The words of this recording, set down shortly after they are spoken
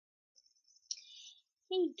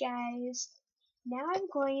Hey guys, now I'm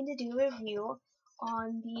going to do a review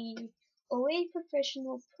on the Olay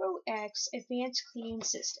Professional Pro X Advanced Cleaning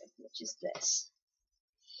System, which is this.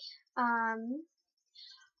 Um,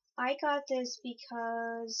 I got this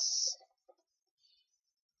because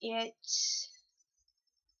it,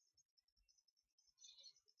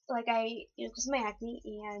 because of my acne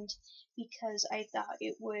and because I thought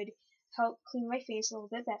it would help clean my face a little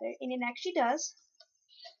bit better, and it actually does.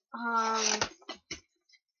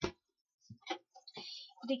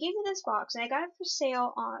 They gave me this box, and I got it for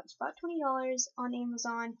sale on it's about $20 on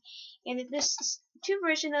Amazon. And this is two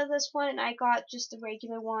versions of this one, and I got just the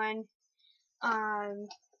regular one. And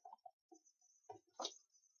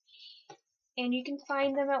you can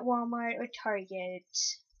find them at Walmart or Target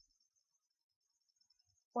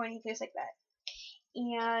or any place like that.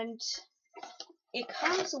 And it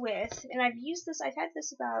comes with, and I've had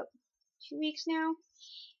this about 2 weeks now,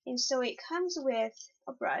 and so it comes with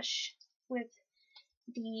a brush with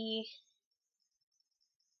the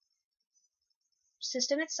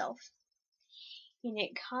system itself, and it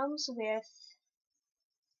comes with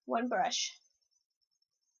one brush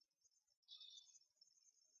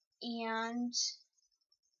and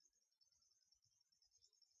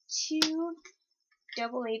two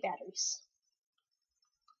AA batteries.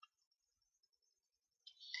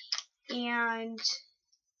 And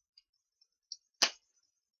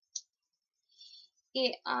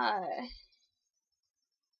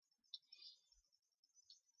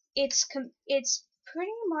it's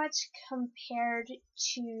pretty much compared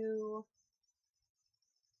to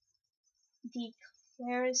the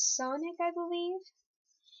Clarisonic, I believe.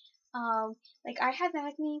 Like I have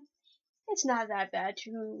acne. It's not that bad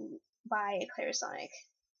to buy a Clarisonic,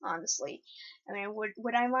 honestly. I mean,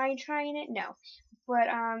 would I mind trying it? No. But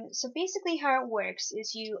so basically how it works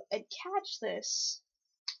is you attach this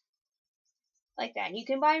like that. And you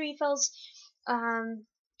can buy refills.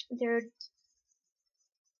 They're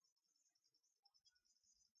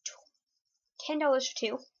 $10 for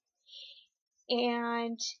two.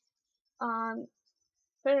 And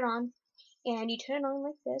put it on, and you turn it on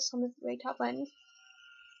like this on the right top button,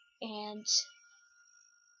 and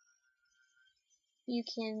it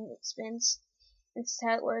spins. That's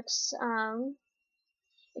how it works.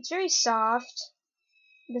 It's very soft.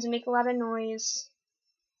 It doesn't make a lot of noise.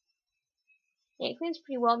 Yeah, it cleans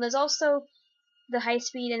pretty well. And there's also the high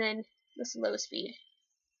speed and then this low speed.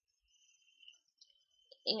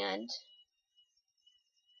 And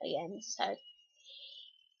again, this is how.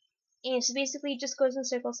 And so basically, it just goes in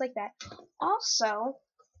circles like that. Also,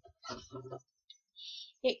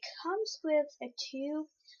 it comes with a tube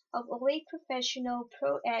of Olay Professional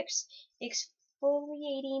Pro X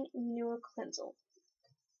Exfoliating Renewal Cleanser.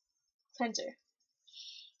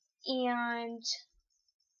 And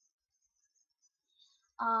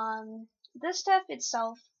this stuff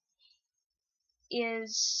itself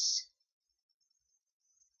is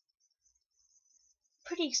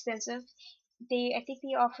pretty expensive. I think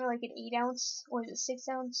they offer like an 8-ounce or is it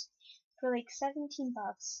 6-ounce for like $17.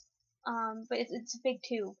 But it's a big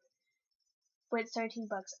tube. But it's $13.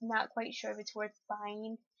 I'm not quite sure if it's worth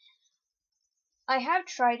buying. I have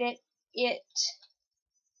tried it.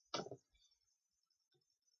 Let's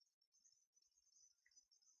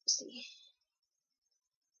see.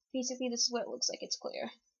 Basically, this is what it looks like. It's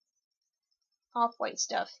clear, off-white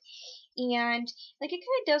stuff, and like it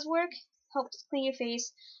kind of does work. Helps clean your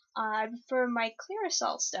face. For my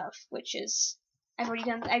Clearasil stuff, which is I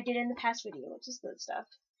did in the past video, which is good stuff,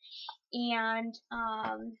 and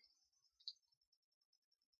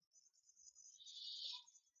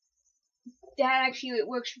that actually it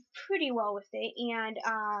works pretty well with it, and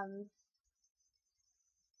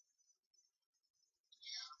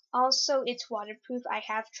also it's waterproof. I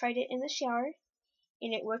have tried it in the shower,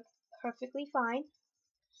 and it worked perfectly fine.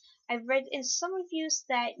 I've read in some reviews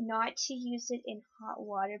that not to use it in hot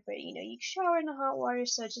water, but you know, you shower in the hot water,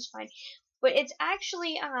 so it's just fine. But it's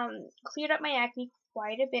actually cleared up my acne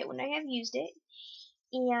quite a bit when I have used it,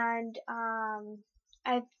 and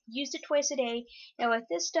I've used it twice a day. Now with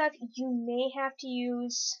this stuff, you may have to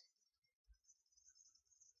use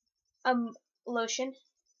lotion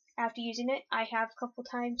after using it. I have a couple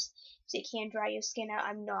times, so it can dry your skin out.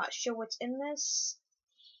 I'm not sure what's in this.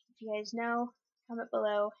 If you guys know, comment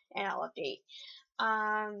below and I'll update.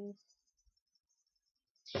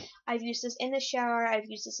 I've used this in the shower, I've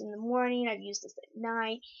used this in the morning, I've used this at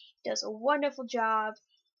night. It does a wonderful job,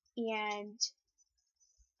 and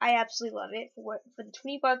I absolutely love it. For the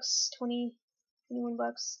 $21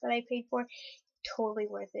 that I paid for, totally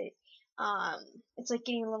worth it. It's like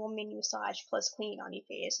getting a little mini massage plus clean on your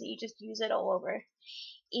face, and you just use it all over.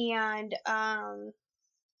 And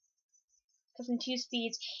comes in 2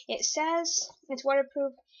 speeds. It says it's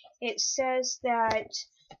waterproof. It says that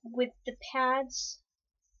with the pads,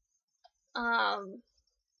 to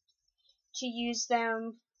use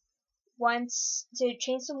them to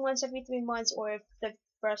change them once every 3 months, or if the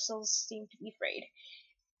bristles seem to be frayed.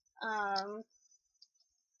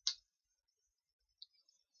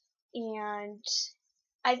 And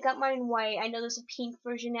I've got mine in white. I know there's a pink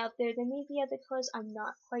version out there. There may be other colors. I'm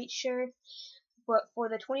not quite sure. But for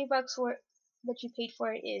the $20 that you paid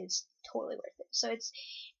for it, is totally worth it. So it's,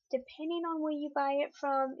 depending on where you buy it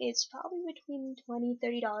from, it's probably between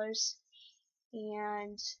 $20-$30.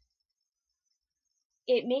 And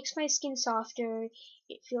it makes my skin softer.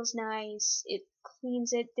 It feels nice. It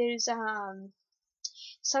cleans it. There's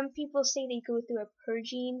some people say they go through a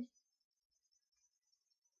purging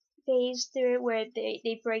phase through it where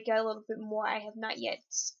they break out a little bit more. I have not yet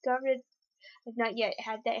discovered. I've not yet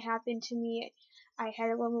had that happen to me. I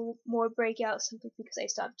had a little more breakout simply because I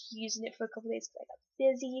stopped using it for a couple days because I got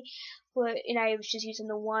busy. And I was just using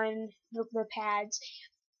the pads.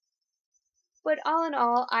 But all in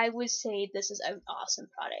all, I would say this is an awesome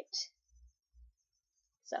product.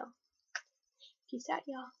 So, peace out,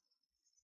 y'all.